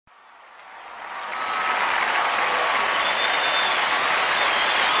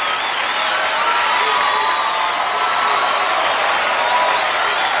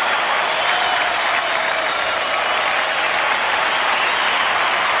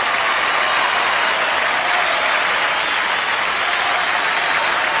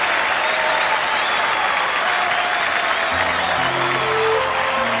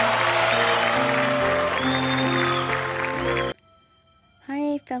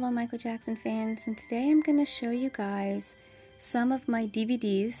fellow Michael Jackson fans, and today I'm going to show you guys some of my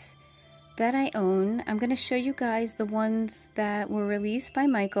DVDs that I own. I'm going to show you guys the ones that were released by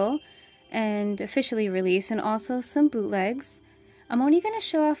Michael and officially released, and also some bootlegs. I'm only going to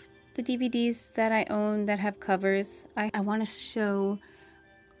show off the DVDs that I own that have covers. I want to show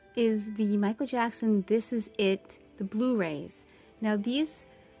is the Michael Jackson This Is It, the Blu-rays. Now these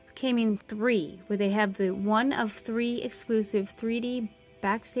came in 3, where they have the 1 of 3 exclusive 3D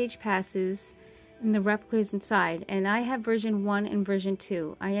backstage passes and the replicas inside, and I have version 1 and version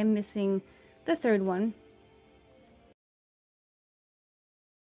 2. I am missing the 3rd one.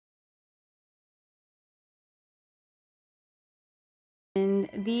 And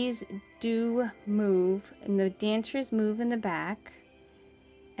these do move, and the dancers move in the back,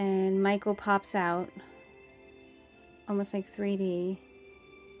 and Michael pops out almost like 3D,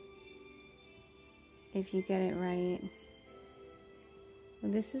 if you get it right.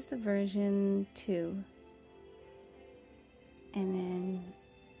 Well, this is the version 2. And then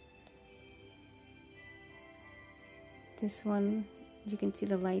this one, you can see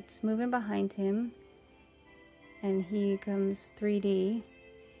the lights moving behind him, and he comes 3D.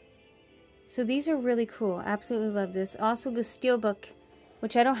 So these are really cool. Absolutely love this. Also the Steelbook,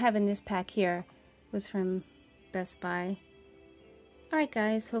 which I don't have in this pack here, was from Best Buy. Alright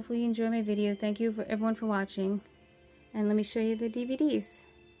guys, hopefully you enjoy my video. Thank you for everyone for watching. And let me show you the DVDs.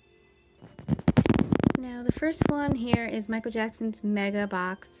 Now the first one here is Michael Jackson's Mega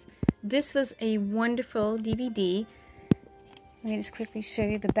Box. This was a wonderful DVD. Let me just quickly show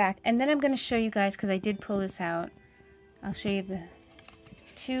you the back. And then I'm going to show you guys, because I did pull this out, I'll show you the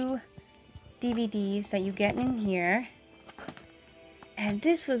 2 DVDs that you get in here. And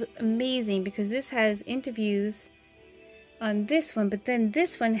this was amazing because this has interviews on this one, but then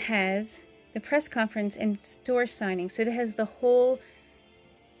this one has the press conference and store signing. So it has the whole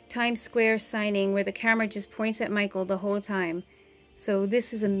Times Square signing where the camera just points at Michael the whole time. So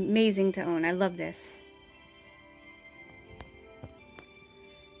this is amazing to own. I love this.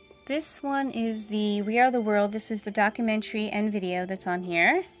 This one is the We Are the World. This is the documentary and video that's on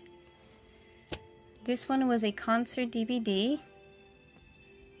here. This one was a concert DVD.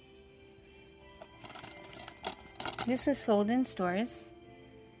 This was sold in stores.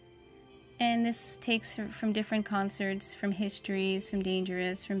 And this takes from different concerts, from histories, from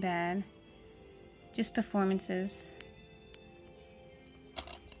Dangerous, from Bad. Just performances.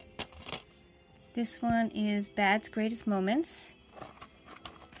 This one is Bad's Greatest Moments.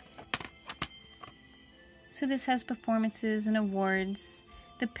 So this has performances and awards,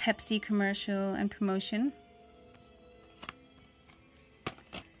 the Pepsi commercial and promotion.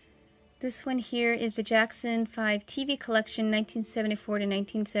 This one here is the Jackson 5 TV collection 1974 to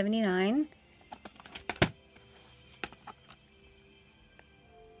 1979.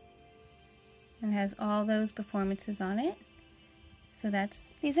 And has all those performances on it. So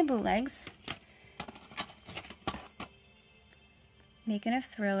these are bootlegs. Making a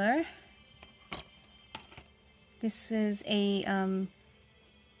Thriller. This is a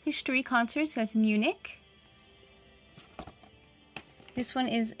history concert, so it's Munich. This one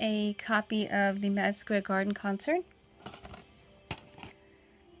is a copy of the Madison Square Garden concert.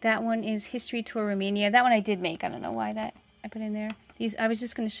 That one is History Tour Romania. That one I did make. I don't know why that I put in there. I was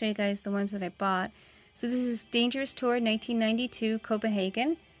just going to show you guys the ones that I bought. So this is Dangerous Tour 1992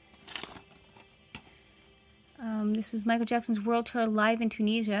 Copenhagen. This was Michael Jackson's World Tour live in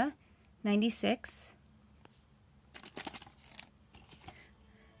Tunisia, 96.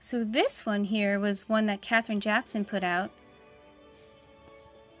 So this one here was one that Katherine Jackson put out.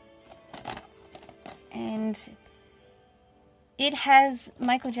 And it has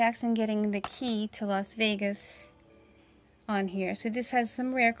Michael Jackson getting the key to Las Vegas on here. So this has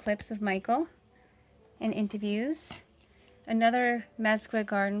some rare clips of Michael and interviews. Another Madison Square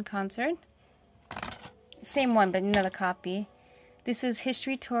Garden concert. Same one, but another copy. This was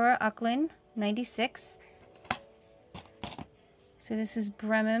History Tour Auckland, 96. So this is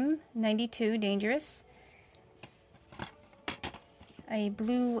Bremen, 92, Dangerous. A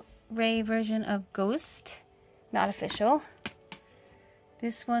Blu-ray version of Ghost, not official.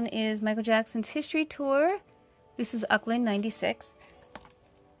 This one is Michael Jackson's History Tour. This is Auckland, 96.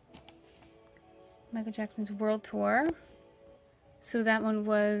 Michael Jackson's World Tour. So that one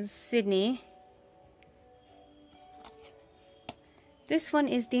was Sydney. This one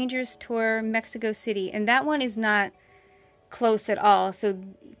is Dangerous Tour Mexico City, and that one is not close at all, so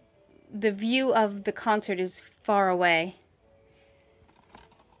the view of the concert is far away.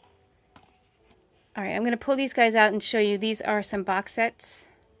 Alright, I'm going to pull these guys out and show you. These are some box sets.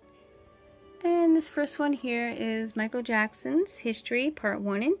 And this first one here is Michael Jackson's History Part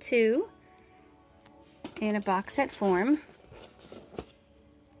 1 and 2 in a box set form.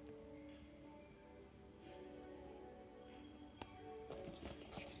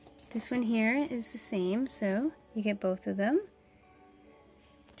 This one here is the same, so you get both of them,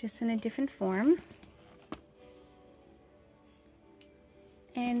 just in a different form.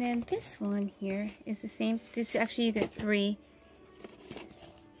 And then this one here is the same. This actually you get 3.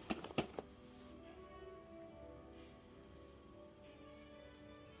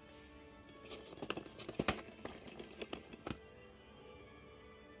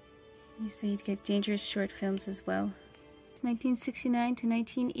 So you get Dangerous short films as well. It's 1969 to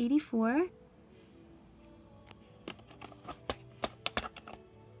 1984.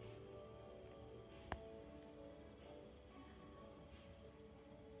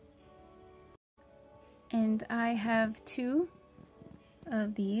 And I have 2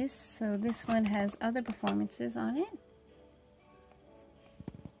 of these. So this one has other performances on it.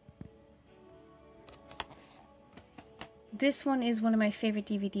 This one is one of my favorite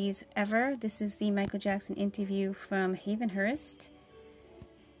DVDs ever. This is the Michael Jackson interview from Havenhurst.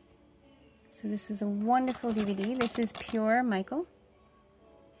 So this is a wonderful DVD. This is pure Michael.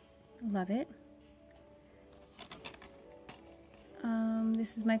 Love it.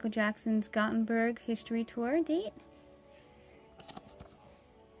 This is Michael Jackson's Gothenburg History Tour date.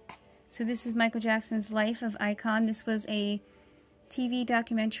 So this is Michael Jackson's Life of Icon. This was a TV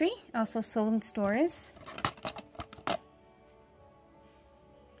documentary, also sold in stores.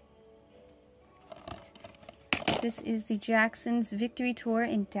 This is the Jackson's Victory Tour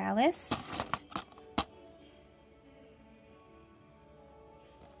in Dallas.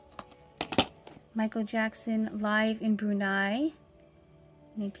 Michael Jackson live in Brunei,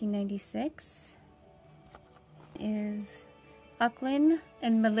 1996. Is Auckland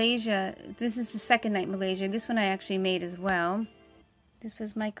and Malaysia. This is the second night Malaysia. This one I actually made as well. This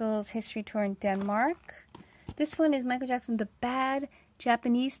was Michael's History Tour in Denmark. This one is Michael Jackson The Bad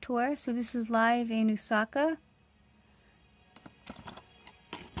Japanese Tour. So this is live in Osaka.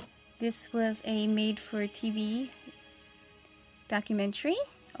 This was a made-for-TV documentary,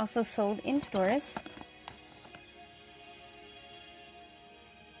 also sold in stores.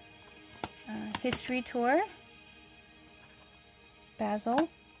 History Tour, Basel.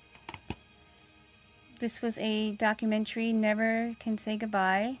 This was a documentary, Never Can Say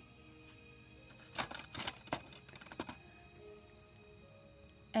Goodbye.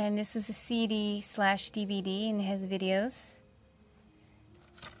 And this is a CD/DVD and it has videos.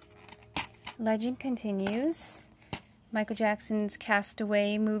 Legend Continues. Michael Jackson's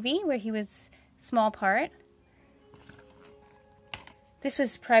Castaway movie where he was small part. This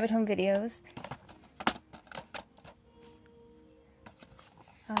was Private Home Videos.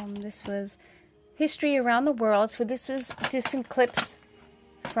 This was History Around the World. So this was different clips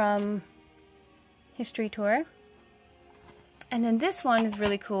from History Tour. And then this one is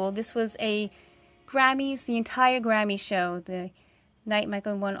really cool. This was a Grammys, the entire Grammy show. The night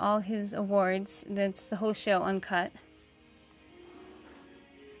Michael won all his awards. That's the whole show uncut.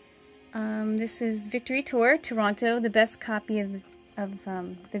 This is Victory Tour, Toronto, the best copy of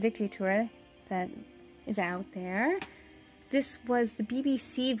the Victory Tour that is out there. This was the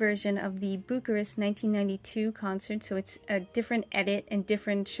BBC version of the Bucharest 1992 concert, so it's a different edit and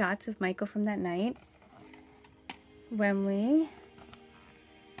different shots of Michael from that night. Wembley.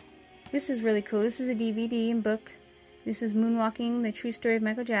 This is really cool. This is a DVD and book. This is Moonwalking, the True Story of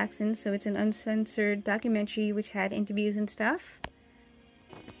Michael Jackson, so it's an uncensored documentary which had interviews and stuff.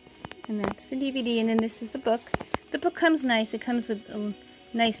 And that's the DVD, and then this is the book. The book comes nice. It comes with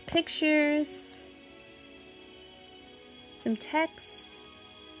nice pictures, some text.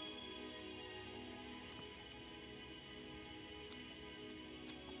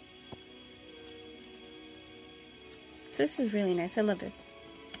 So this is really nice. I love this.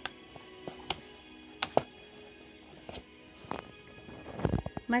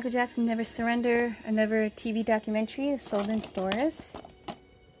 Michael Jackson Never Surrender, another TV documentary sold in stores.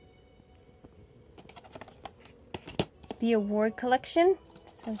 The award collection.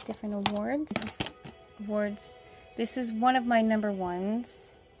 So different awards. This is one of my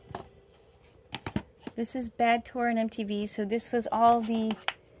 #1s. This is Bad Tour on MTV. So this was all the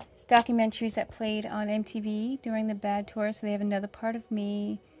documentaries that played on MTV during the Bad Tour. So they have Another Part of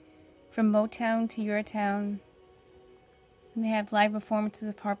Me, From Motown to Your Town. And they have live performances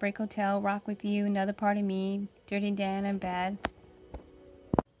of Heartbreak Hotel, Rock With You, Another Part of Me, Dirty Dan, and Bad.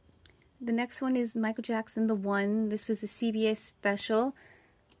 The next one is Michael Jackson The One. This was a CBS special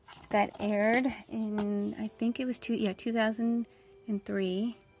that aired in, I think it was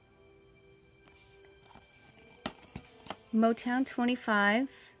 2003. Motown 25.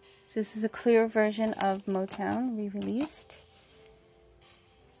 So this is a clear version of Motown, re-released.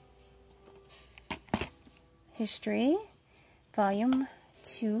 History, Volume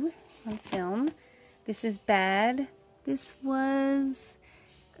 2 on film. This is Bad. This was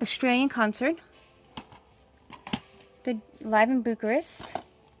Australian Concert. The Live in Bucharest.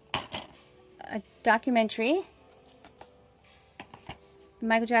 A documentary.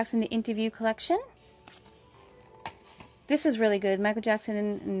 Michael Jackson, The Interview Collection. This is really good. Michael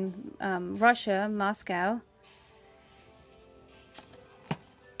Jackson in Russia, Moscow.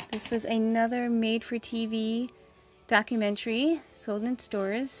 This was another made-for-TV documentary, sold in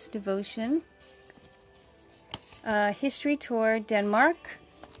stores, Devotion. History Tour, Denmark.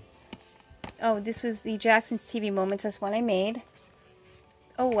 Oh, this was the Jackson's TV Moments. That's one I made.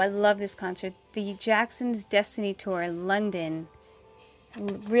 Oh, I love this concert. The Jackson's Destiny Tour, London.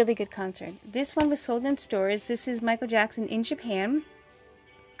 Really good concert. This one was sold in stores. This is Michael Jackson in Japan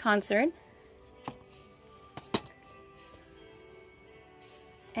concert.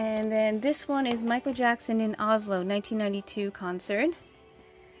 And then this one is Michael Jackson in Oslo 1992 concert.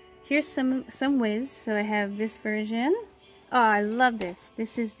 Here's some whiz. So I have this version. Oh, I love this.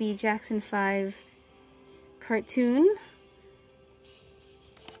 This is the Jackson 5 cartoon.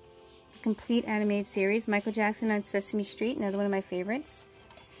 Complete animated series, Michael Jackson on Sesame Street, another one of my favorites.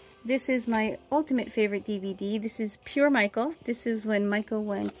 This is my ultimate favorite DVD. This is Pure Michael. This is when Michael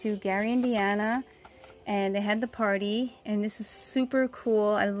went to Gary, Indiana, and they had the party, and this is super cool.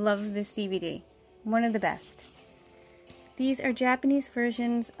 I love this DVD. One of the best. These are Japanese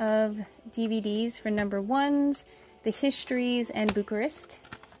versions of DVDs for number ones, the Histories, and Bucharest.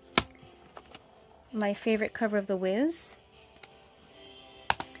 My favorite cover of The Wiz.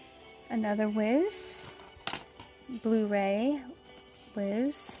 Another Wiz, Blu-ray,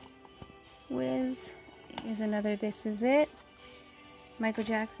 Wiz, here's another This Is It, Michael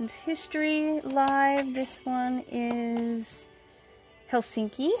Jackson's History Live. This one is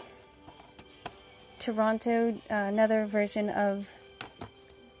Helsinki, Toronto, another version of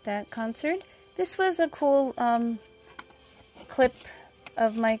that concert. This was a cool clips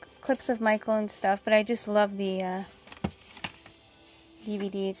of Michael and stuff, but I just love the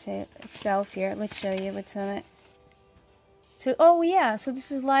DVD itself here. Let's show you what's on it. So, oh yeah, so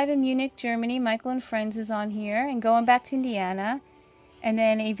this is live in Munich, Germany. Michael and Friends is on here, and going back to Indiana, and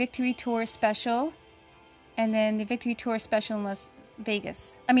then a Victory Tour special, and then the Victory Tour special in Los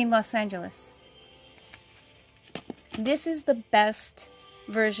Angeles. This is the best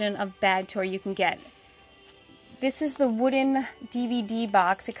version of Bad Tour you can get. This is the wooden DVD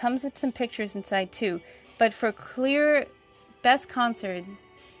box. It comes with some pictures inside too, but for clear best concert,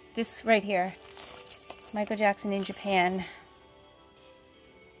 this right here, Michael Jackson in Japan.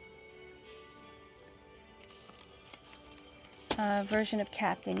 Version of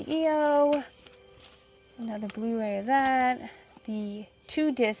Captain EO. Another Blu-ray of that. The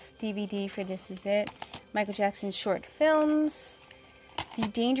 2-disc DVD for This Is It. Michael Jackson's short films. The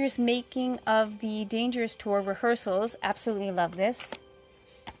Dangerous Making of the Dangerous Tour rehearsals. Absolutely love this.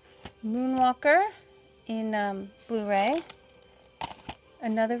 Moonwalker in Blu-ray.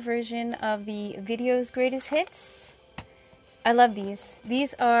 Another version of the Video's Greatest Hits. I love these.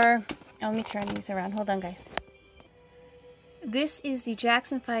 These are... Oh, let me turn these around. Hold on, guys. This is the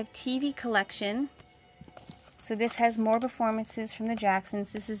Jackson 5 TV collection. So this has more performances from the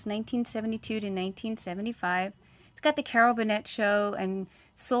Jacksons. This is 1972 to 1975. It's got the Carol Burnett Show and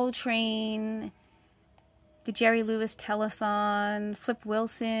Soul Train, the Jerry Lewis Telethon, Flip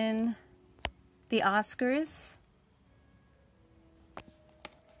Wilson, the Oscars.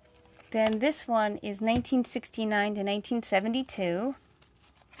 Then this one is 1969 to 1972.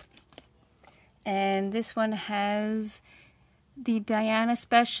 And this one has the Diana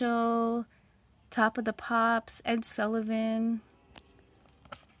Special, Top of the Pops, Ed Sullivan.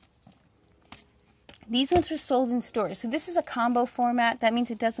 These ones were sold in stores. So this is a combo format. That means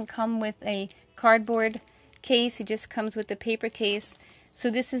it doesn't come with a cardboard case. It just comes with the paper case. So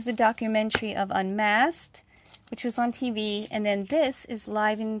this is the documentary of Unmasked, which was on TV, and then this is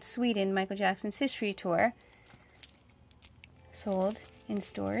Live in Sweden, Michael Jackson's History Tour, sold in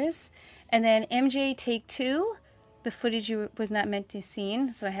stores. And then MJ Take 2, the footage you was not meant to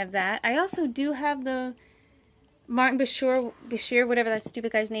seen, so I have that. I also do have the Martin Bashir, whatever that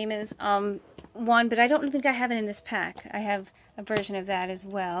stupid guy's name is, one, but I don't think I have it in this pack. I have a version of that as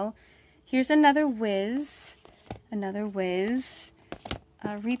well. Here's another Wiz, a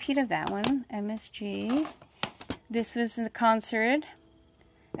repeat of that one, MSG. This was the concert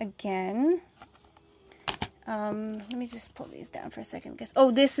again. Let me just pull these down for a second.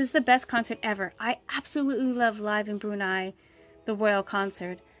 Oh, this is the best concert ever. I absolutely love Live in Brunei, the Royal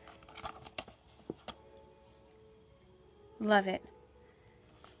Concert. Love it.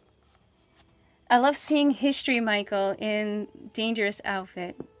 I love seeing History Michael in Dangerous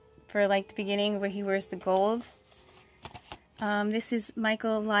outfit for like the beginning where he wears the gold. This is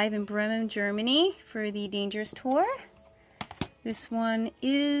Michael live in Bremen, Germany for the Dangerous tour. This one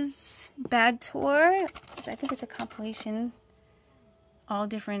is Bad Tour. I think it's a compilation, all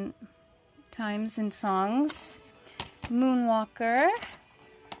different times and songs. Moonwalker.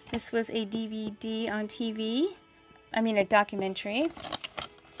 This was a DVD on TV. I mean a documentary.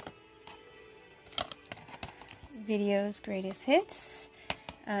 Videos Greatest Hits.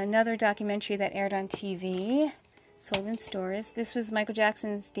 Another documentary that aired on TV. Sold in stores. This was Michael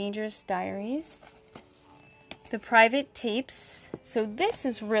Jackson's Dangerous Diaries. The Private Tapes. So this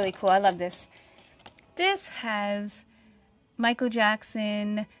is really cool. I love this. This has Michael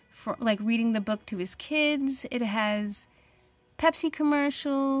Jackson like reading the book to his kids. It has Pepsi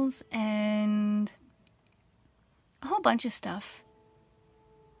commercials and a whole bunch of stuff.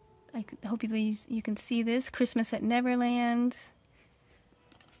 I hope you can see this. Christmas at Neverland.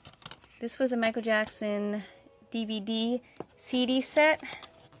 This was a Michael Jackson DVD CD set.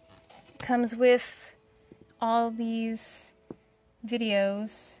 Comes with all these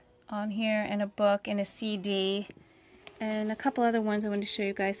videos on here and a book and a CD and a couple other ones I wanted to show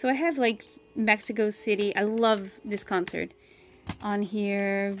you guys. So I have like Mexico City. I love this concert on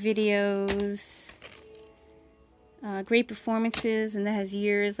here. Videos. Great performances, and that has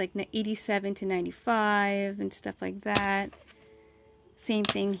years like 87 to 95 and stuff like that. Same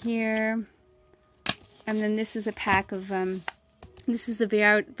thing here. And then this is a pack of, this is the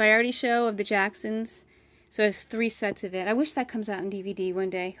variety show of the Jacksons. So it's 3 sets of it. I wish that comes out on DVD one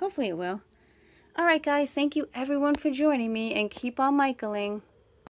day. Hopefully it will. Alright guys, thank you everyone for joining me, and keep on Michaeling.